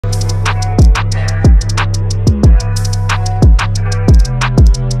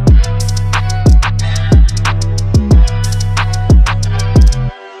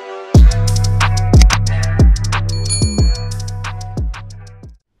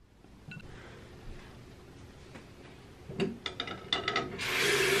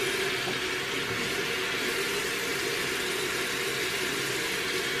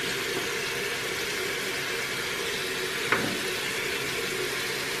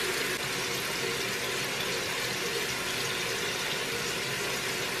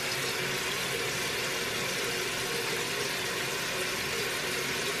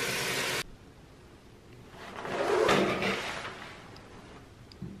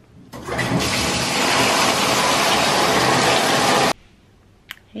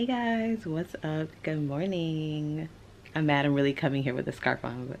Hey guys, what's up? Good morning. I'm mad I'm really coming here with a scarf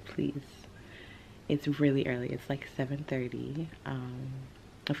on, but please. It's really early. It's like 7:30.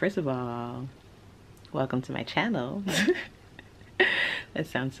 First of all, welcome to my channel. That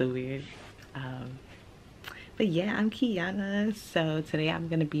sounds so weird. But yeah, I'm Kiana. So today I'm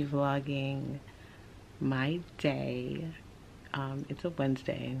gonna be vlogging my day. It's a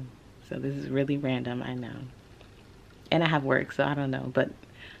Wednesday, so this is really random, I know. And I have work, so I don't know, but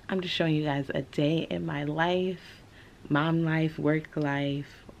I'm just showing you guys a day in my life, mom life, work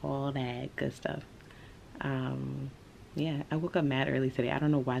life, all that good stuff. Yeah, I woke up mad early today. I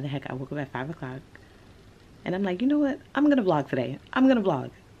don't know why the heck I woke up at 5 o'clock. And I'm like, you know what? I'm gonna vlog today. I'm gonna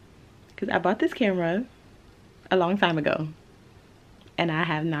vlog. Because I bought this camera a long time ago. And I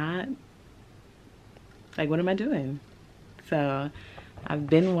have not, like, what am I doing? So I've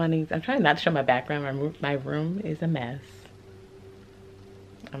been wanting, I'm trying not to show my background. My room is a mess.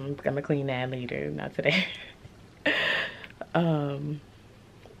 I'm gonna clean that later, not today. Yeah,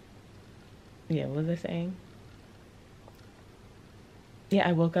 what was I saying? Yeah,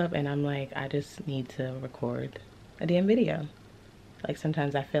 I woke up and I'm like, I just need to record a damn video. Like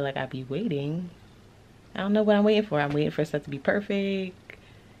sometimes I feel like I be waiting. I don't know what I'm waiting for. I'm waiting for stuff to be perfect.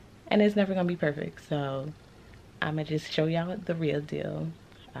 And it's never gonna be perfect. So I'm gonna just show y'all the real deal.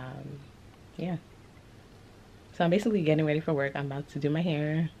 Yeah. So I'm basically getting ready for work. I'm about to do my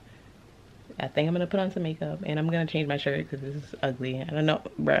hair. I think I'm gonna put on some makeup and I'm gonna change my shirt because this is ugly. I don't know,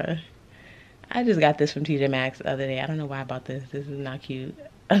 bruh. I just got this from TJ Maxx the other day. I don't know why I bought this. This is not cute.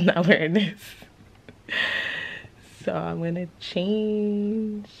 I'm not wearing this. So I'm gonna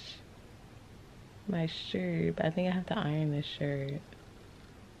change my shirt, but I think I have to iron this shirt.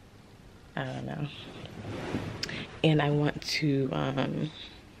 I don't know. And I want to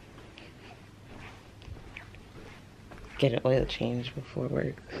get an oil change before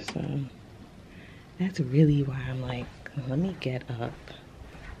work. So that's really why I'm like, let me get up.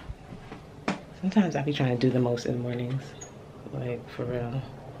 Sometimes I be trying to do the most in the mornings. Like, for real.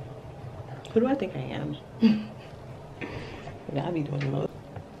 Who do I think I am? I be doing the most.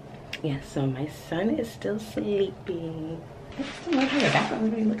 Yeah, so my son is still sleeping. I just don't know how the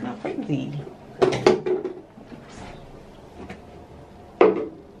background's really looking all crazy.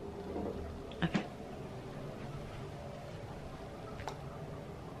 Okay.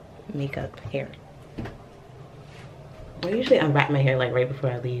 Makeup, hair. Well, usually I wrap my hair like right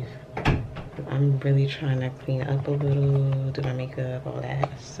before I leave. I'm really trying to clean up a little, do my makeup, all that.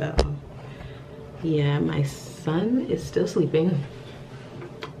 So yeah, my son is still sleeping.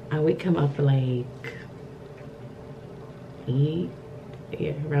 I wake him up like 8.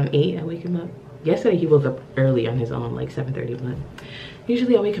 Yeah, around 8 I wake him up. Yesterday he woke up early on his own, like 7:30, but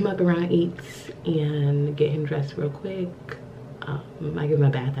usually I wake him up around 8 and get him dressed real quick. I give him a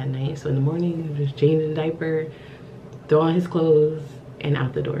bath at night, so in the morning I'm just changing the diaper, throw on his clothes, and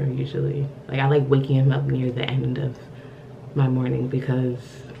out the door usually. Like, I like waking him up near the end of my morning because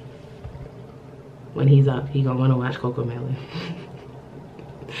when he's up, he gonna wanna watch CoComelon.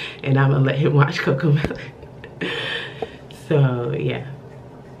 And I'm gonna let him watch CoComelon. So yeah.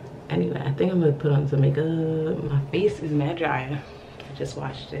 Anyway, I think I'm gonna put on some makeup. My face is mad dry. I just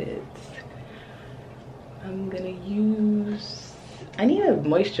washed it. I'm gonna use, I need a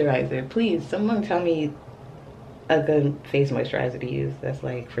moisturizer. Please, someone tell me a good face moisturizer to use that's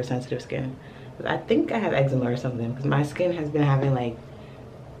like for sensitive skin. I think I have eczema or something because my skin has been having like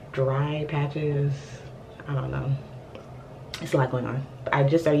dry patches. I don't know. It's a lot going on. But I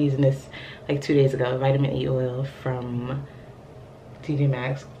just started using this like 2 days ago, vitamin E oil from TJ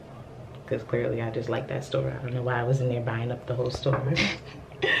Maxx, because clearly I just like that store. I don't know why I was in there buying up the whole store.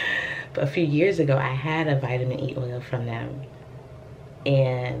 But a few years ago I had a vitamin E oil from them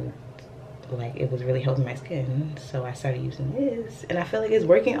and like it was really helping my skin, so I started using this and I feel like it's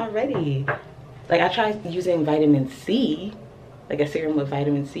working already. Like, I tried using vitamin C, like a serum with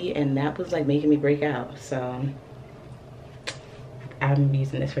vitamin C, and that was like making me break out. So I'm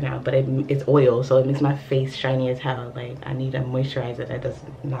using this for now, but it's oil, so it makes my face shiny as hell. Like, I need a moisturizer that does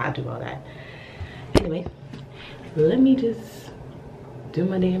not do all that. Anyway, let me just do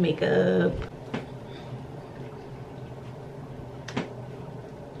my damn makeup.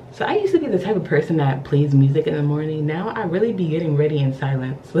 So I used to be the type of person that plays music in the morning. Now I really be getting ready in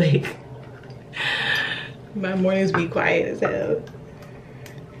silence. Like, my mornings be quiet as hell.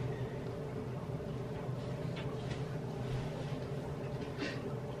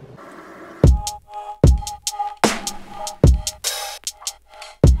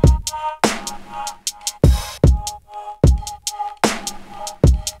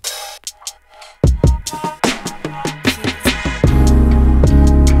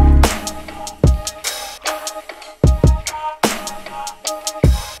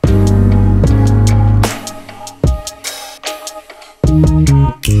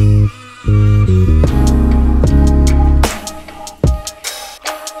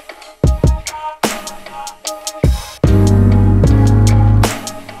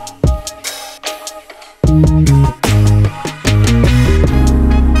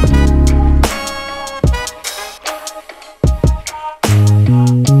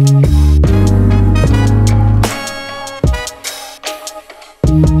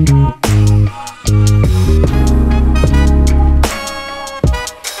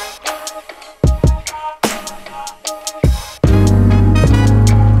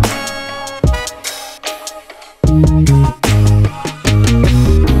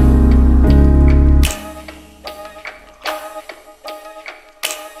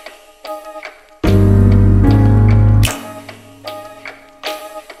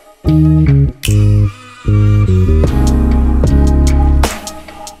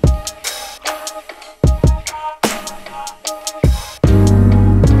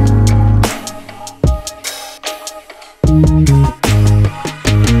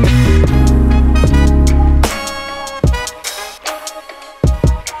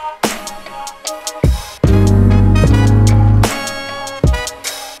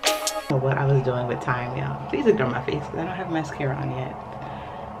 just doing with time, y'all. Please ignore my face because I don't have mascara on yet.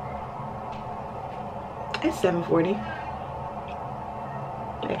 It's 7:40.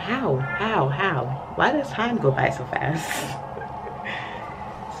 Like how? Why does time go by so fast?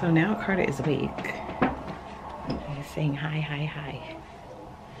 So now Carter is awake. He's saying hi.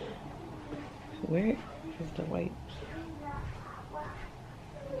 Where is the wipes?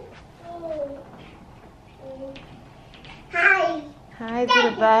 Hi to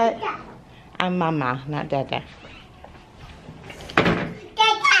the butt. I'm Mama, not Dada.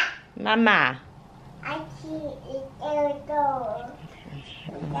 Mama.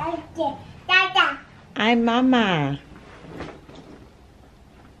 I'm Mama.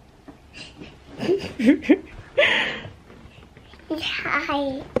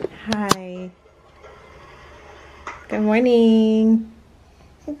 Hi. Hi. Good morning.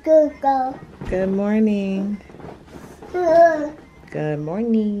 Google. Good morning. Good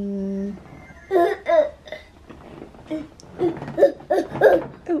morning. Ooh,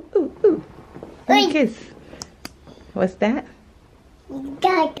 ooh, ooh. Let me kiss. What's that?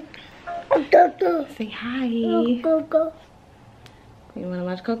 Dad. Say hi. Google. You want to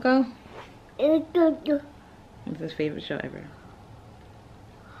watch Coco? Google. It's his favorite show ever.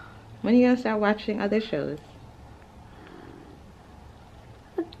 When are you going to start watching other shows?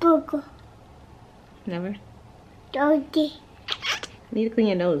 Google. Never? Doggy. You need to clean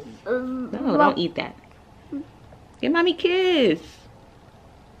your nose. No, don't eat that. Give mommy a kiss.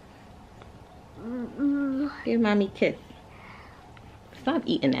 Give mommy a kiss. Stop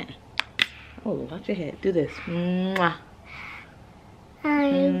eating that. Oh, watch your head. Do this. Mwah.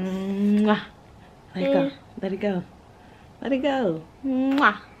 Mwah. Let it go. Let it go. Let it go.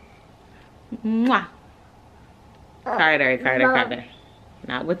 Mwah. Mwah. Carter.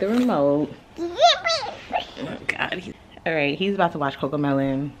 Not with the remote. Oh God. Alright, he's about to watch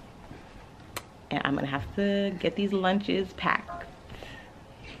Cocomelon. And I'm gonna have to get these lunches packed.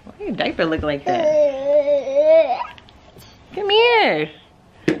 Why your diaper look like that? Come here.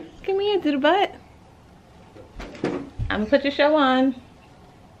 Come here to the butt. I'm gonna put your show on.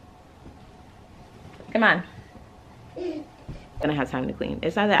 Come on. I'm gonna have time to clean.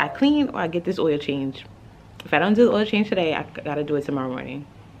 It's either I clean or I get this oil change. If I don't do the oil change today, I gotta do it tomorrow morning.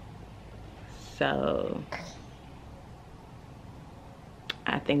 So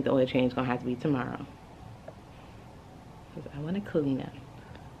I think the oil change is gonna have to be tomorrow. Because I wanna clean up.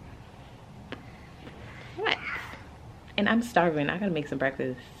 What? And I'm starving. I gotta make some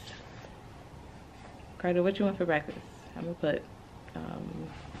breakfast. Carter, what you want for breakfast? I'm gonna put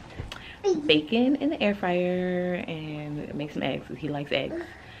bacon in the air fryer and make some eggs. He likes eggs.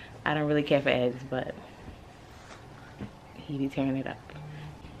 I don't really care for eggs, but he be tearing it up.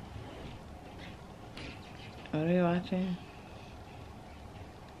 What are you watching?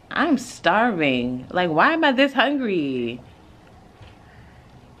 I'm starving. Like, why am I this hungry?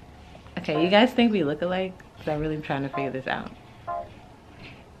 Okay, you guys think we look alike? Because I'm really trying to figure this out.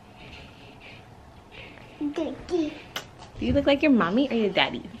 Daddy. Do you look like your mommy or your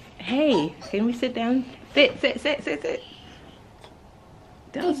daddy? Hey, can we sit down? Sit.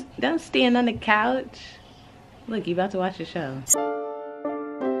 Don't stand on the couch. Look, you about to watch the show.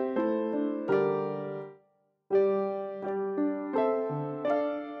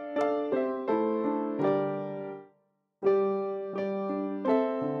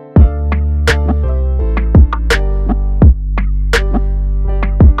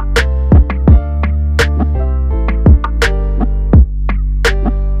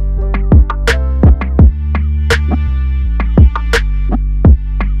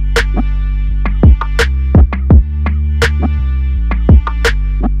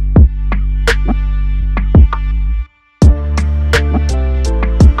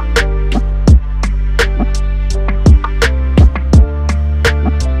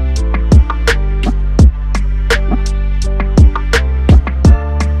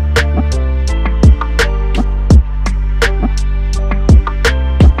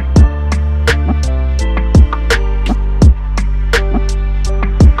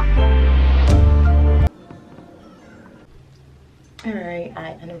 Alright, I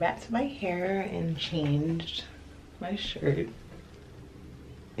unwrapped my hair and changed my shirt.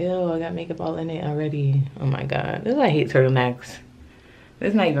 Ew, I got makeup all in it already. Oh my god. This is why I hate turtlenecks. This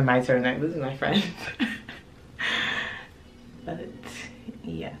is not even my turtleneck, this is my friend's. But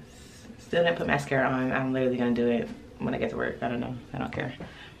yes. Still didn't put mascara on. I'm literally gonna do it when I get to work. I don't know. I don't care.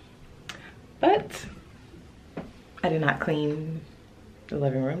 But I did not clean the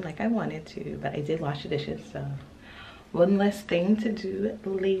living room like I wanted to, but I did wash the dishes, so one less thing to do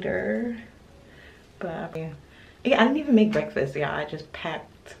later. But yeah, I didn't even make breakfast. Yeah, I just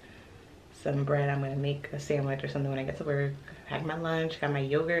packed some bread. I'm gonna make a sandwich or something when I get to work. Pack my lunch, got my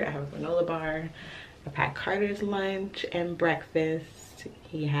yogurt, I have a granola bar. I packed Carter's lunch and breakfast.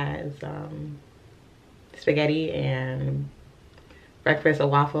 He has spaghetti and breakfast, a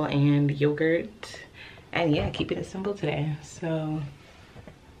waffle and yogurt. And yeah, keeping it simple today. So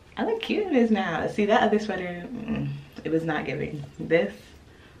I look cute in this now. See, that other sweater, it was not giving. This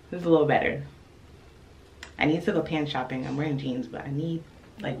is a little better. I need to go pants shopping. I'm wearing jeans, but I need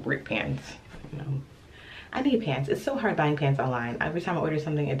like work pants, you know. I need pants. It's so hard buying pants online. Every time I order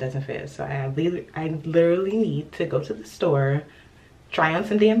something, it doesn't fit. So I literally need to go to the store, try on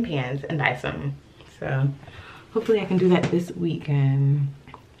some damn pants, and buy some. So hopefully I can do that this weekend.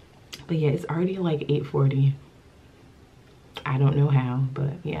 But yeah, it's already like 8:40. I don't know how,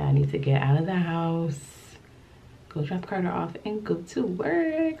 but yeah, I need to get out of the house, go drop Carter off, and go to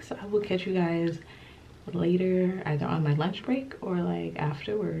work. So I will catch you guys later, either on my lunch break or like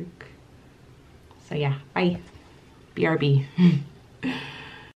after work. So yeah, bye. BRB.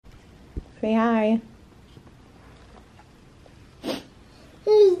 Say hi.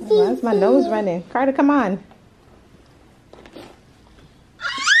 Why's my nose running? Carter, come on.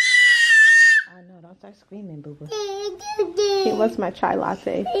 Oh no, don't start screaming, boo-boo. Hey, what's my chai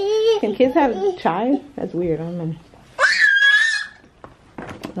latte? Can kids have chai? That's weird, I don't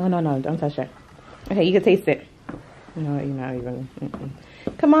know. No, don't touch it. Okay, you can taste it. No, you're not even.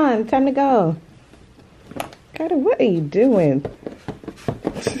 Come on, time to go. Carter, what are you doing?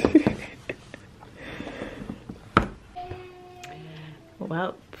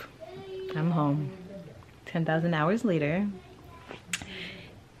 Well, I'm home. 10,000 hours later.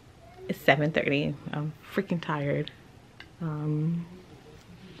 It's 7:30. I'm freaking tired.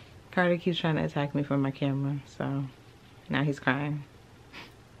 Carter keeps trying to attack me for my camera, so now he's crying.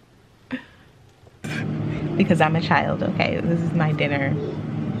 Because I'm a child, okay? This is my dinner. I don't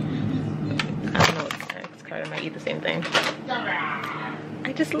know what's next. Carter might eat the same thing.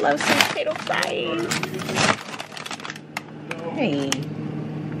 I just love sweet potato fries. Hey.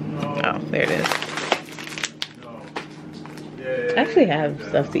 Oh, there it is. I actually have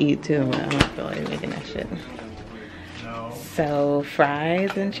stuff to eat too, but I don't feel like making that shit. So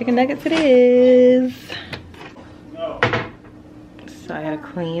fries and chicken nuggets it is. So I gotta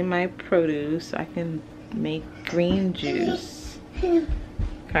clean my produce so I can make green juice.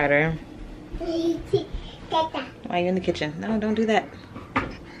 Carter. Why are you in the kitchen? No, don't do that.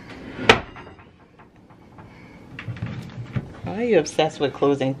 Why are you obsessed with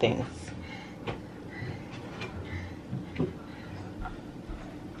closing things?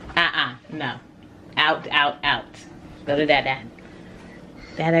 No. Out. Go to Dada.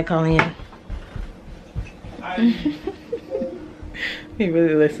 Dada calling you. He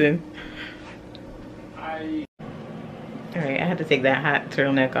really listened. Alright, I had to take that hot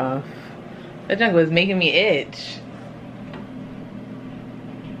turtleneck off. That junk was making me itch.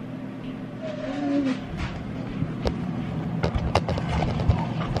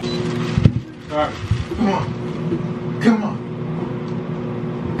 Alright, come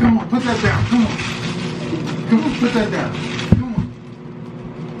on, put that down, come on, put that down, come on,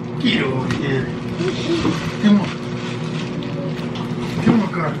 get over here, come on,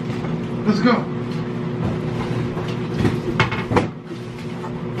 Carter, let's go.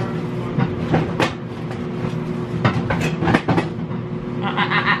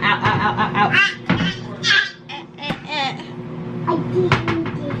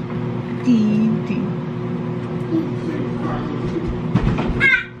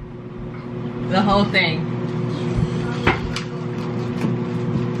 The whole thing.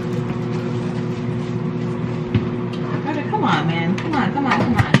 Carter, come on, man. Come on. Come on.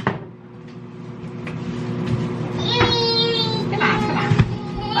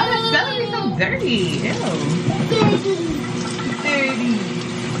 Oh, that celery's so dirty. Ew. Dirty.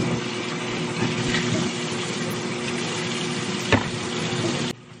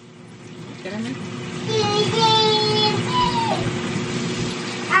 Get in there.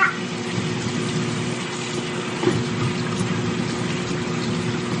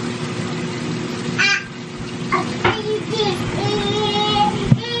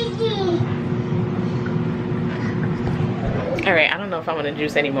 Alright, I don't know if I want to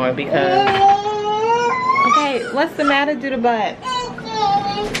juice anymore because... Okay, what's the matter, do the butt?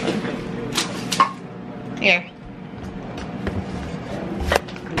 Here.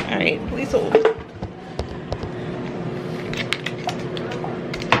 Alright, please hold.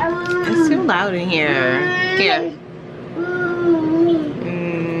 It's too loud in here. Here.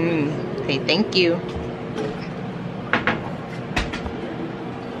 Say thank you.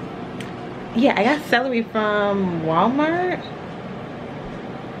 Yeah, I got celery from Walmart.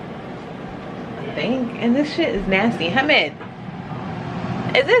 think. And this shit is nasty. Hamid,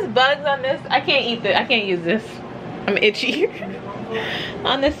 is this bugs on this? I can't eat this. I can't use this. I'm itchy.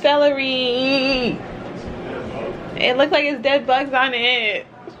 On the celery. It looks like it's dead bugs on it.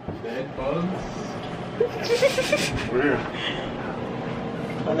 Dead bugs? Where?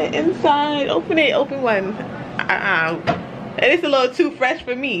 On the inside. Open it. Open one. It's a little too fresh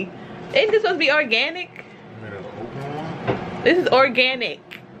for me. Ain't this supposed to be organic? This is organic.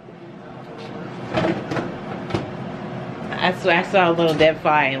 I swear I saw a little dead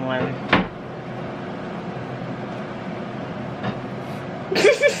fly in one.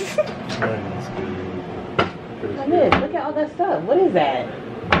 Look at all that stuff. What is that?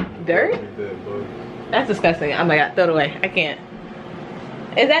 Dirt? That's disgusting. Oh my god, throw it away. I can't.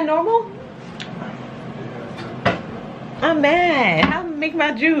 Is that normal? I'm mad. How to make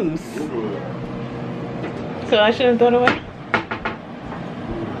my juice? So I shouldn't throw it away?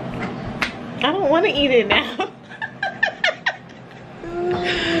 I don't want to eat it now.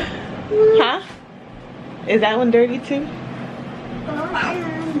 Huh? Is that one dirty too?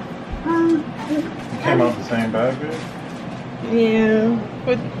 Came out the same bag, babe? Yeah,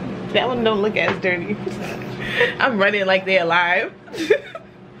 but that one don't look as dirty. I'm running like they're alive. No,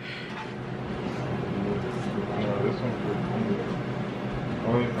 this one's good.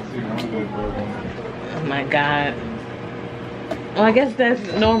 Oh, I see one dead bug on there. Oh my god. Well, I guess that's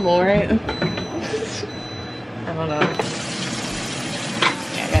normal, right? I don't know.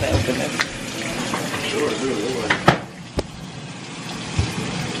 Yeah, I gotta open this. Sure, do it.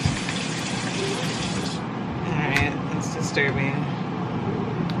 Alright, it's disturbing.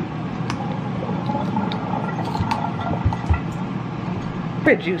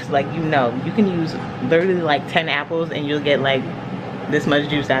 For juice, like, you know, you can use literally like 10 apples and you'll get like this much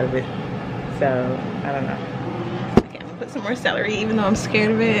juice out of it. So, I don't know. Okay, I'm gonna put some more celery even though I'm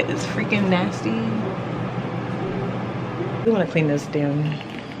scared of it. It's freaking nasty. I want to clean this damn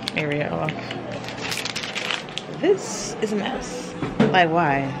area off. This is a mess. Like,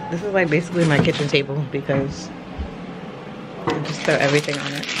 why? This is like basically my kitchen table because I just throw everything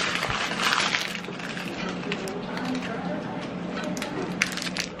on it.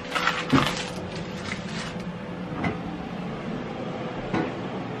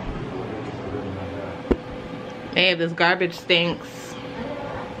 Hey, this garbage stinks.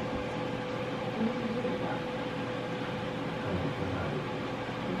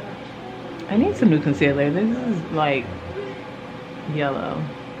 I need some new concealer. This is like yellow.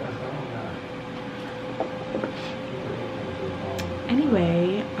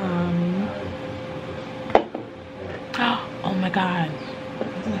 Anyway, oh my god.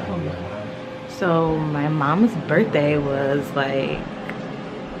 So my mom's birthday was like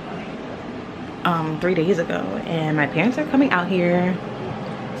 3 days ago, and my parents are coming out here,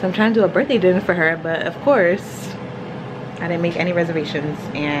 so I'm trying to do a birthday dinner for her, but of course I didn't make any reservations,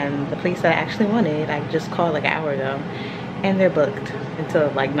 and the place that I actually wanted, I just called like an hour ago, and they're booked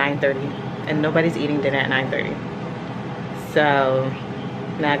until like 9:30, and nobody's eating dinner at 9:30. So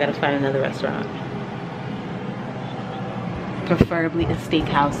now I gotta find another restaurant, preferably a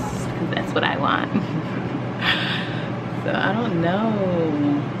steakhouse, because that's what I want. So I don't know.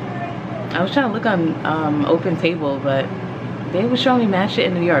 I was trying to look on Open Table, but they were showing me mad shit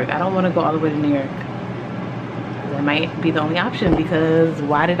in New York. I don't want to go all the way to New York. That might be the only option, because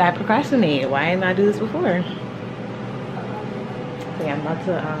why did I procrastinate? Why didn't I do this before? So yeah, I'm about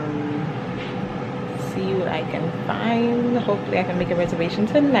to see what I can find. Hopefully I can make a reservation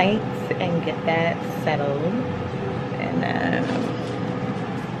tonight and get that settled. And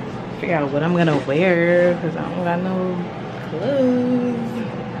figure out what I'm gonna wear, because I don't got no clothes.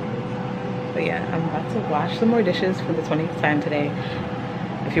 But yeah, I'm about to wash some more dishes for the 20th time today.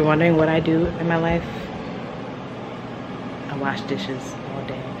 If you're wondering what I do in my life, I wash dishes all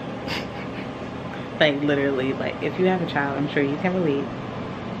day. Like literally, like if you have a child, I'm sure you can relate.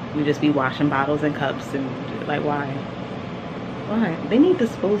 You just be washing bottles and cups, and like, why? Why? They need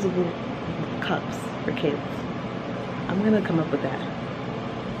disposable cups for kids. I'm gonna come up with that.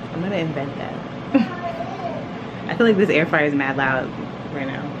 I'm gonna invent that. I feel like this air fryer is mad loud right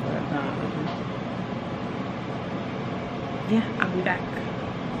now. Yeah, I'll be back.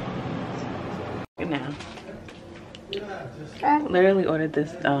 Good now. I literally ordered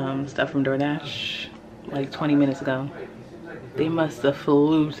this stuff from DoorDash like 20 minutes ago. They must have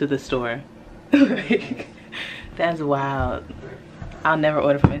flew to the store. That's wild. I'll never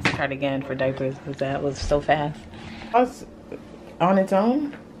order from Instacart again for diapers because that was so fast. Was on its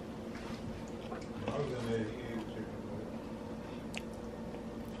own.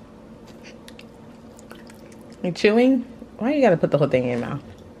 You chewing? Why you gotta put the whole thing in your mouth?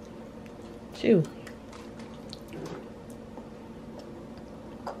 Chew.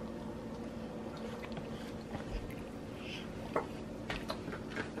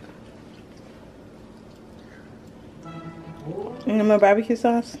 And my barbecue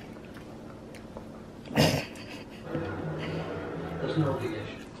sauce. There's no obligation.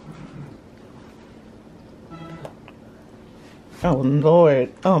 Oh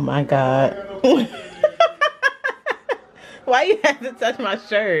Lord. Oh my God. Why you have to touch my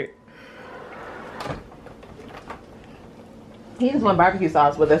shirt? He just want barbecue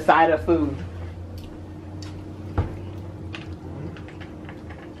sauce with a side of food.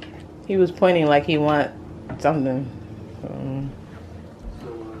 He was pointing like he want something.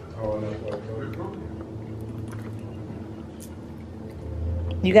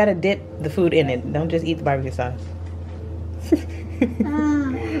 You gotta dip the food in it. Don't just eat the barbecue sauce.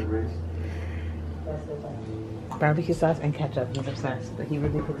 Barbecue sauce and ketchup. He's obsessed. But he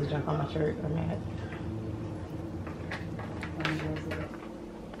really put the junk on my shirt. I'm mad.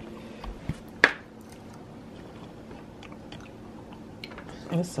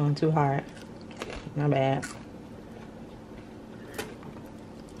 It's on too hard. My bad.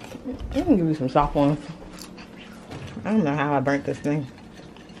 I'm gonna give you some soft ones. I don't know how I burnt this thing.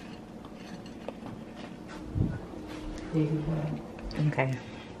 Okay.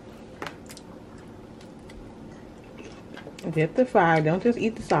 Dip the fry. Don't just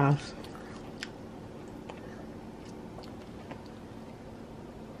eat the sauce.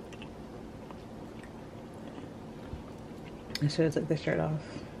 I should have took the shirt off.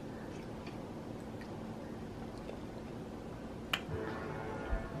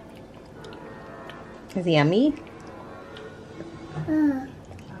 Is it yummy?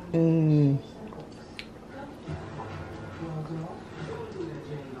 Mmm.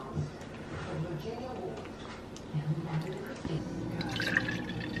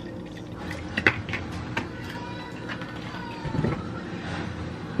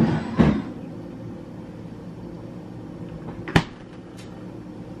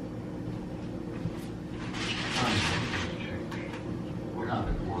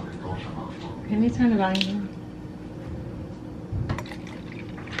 Can you turn the volume down?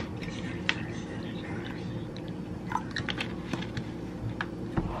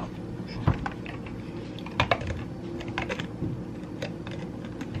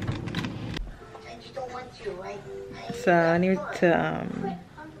 So I need to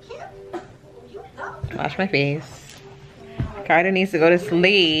wash my face. Carter needs to go to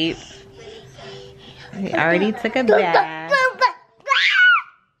sleep. He already took a bath.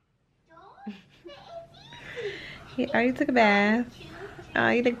 He already took a bath. Oh,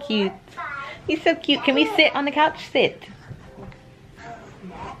 you look cute. He's so cute. Can we sit on the couch? Sit.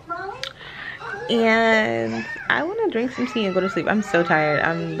 And I want to drink some tea and go to sleep. I'm so tired.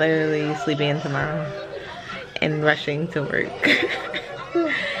 I'm literally sleeping in tomorrow and rushing to work.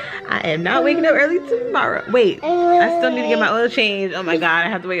 I am not waking up early tomorrow. Wait, I still need to get my oil changed. Oh my God, I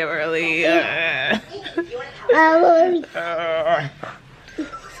have to wake up early.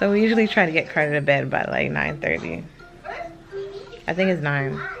 So we usually try to get Carter to bed by like 9:30. I think it's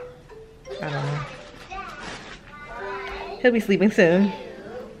 9. I don't know. He'll be sleeping soon.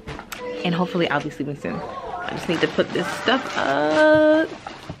 And hopefully I'll be sleeping soon. I just need to put this stuff up.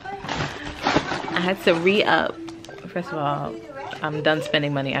 I had to re-up. First of all, I'm done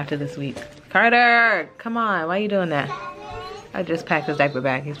spending money after this week. Carter, come on, why are you doing that? I just packed his diaper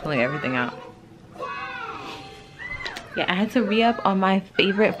bag. He's pulling everything out. Yeah, I had to re-up on my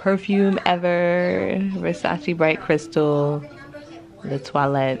favorite perfume ever. Versace Bright Crystal, the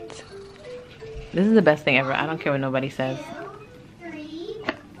Toilette. This is the best thing ever. I don't care what nobody says.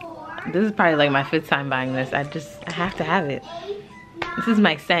 This is probably like my 5th time buying this. I have to have it. This is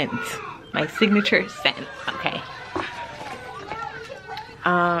my scent. My signature scent. Okay.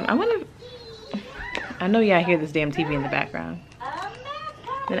 I know y'all hear this damn TV in the background.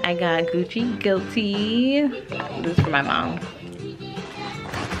 Then I got Gucci Guilty. This is for my mom.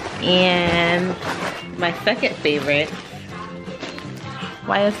 And my second favorite,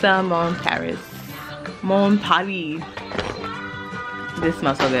 YSL Mon Paris. Mon Paris. This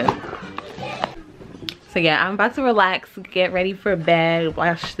smells so good. So yeah, I'm about to relax, get ready for bed,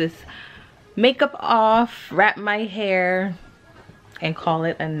 wash this makeup off, wrap my hair, and call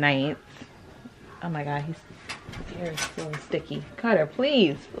it a night. Oh my God, his hair is feeling sticky. Carter,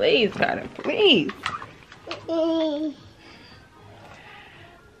 please, please, Carter, please.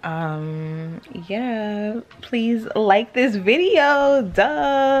 Yeah, please like this video,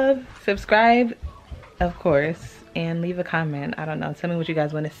 duh. Subscribe, of course, and leave a comment. I don't know, tell me what you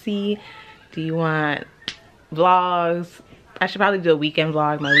guys want to see. Do you want vlogs? I should probably do a weekend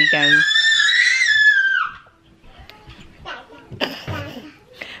vlog, my weekend.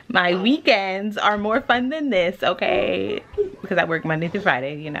 My weekends are more fun than this, okay? Because I work Monday through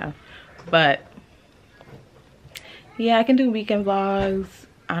Friday, you know. But yeah, I can do weekend vlogs.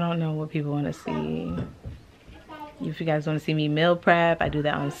 I don't know what people want to see. If you guys want to see me meal prep, I do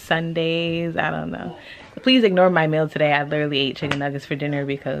that on Sundays. I don't know. Please ignore my meal today. I literally ate chicken nuggets for dinner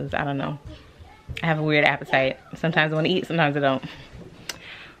because I don't know. I have a weird appetite. Sometimes I want to eat, sometimes I don't.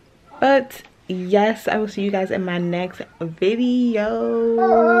 But yes, I will see you guys in my next video.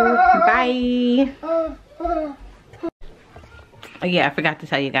 Bye. Oh yeah, I forgot to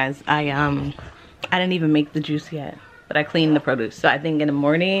tell you guys. I didn't even make the juice yet, but I cleaned the produce. So I think in the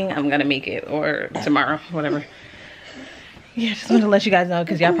morning I'm gonna make it, or tomorrow, whatever. Yeah, just want to let you guys know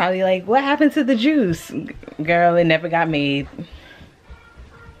because y'all probably like, what happened to the juice? Girl, it never got made.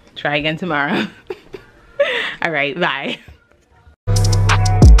 Try again tomorrow. All right, bye.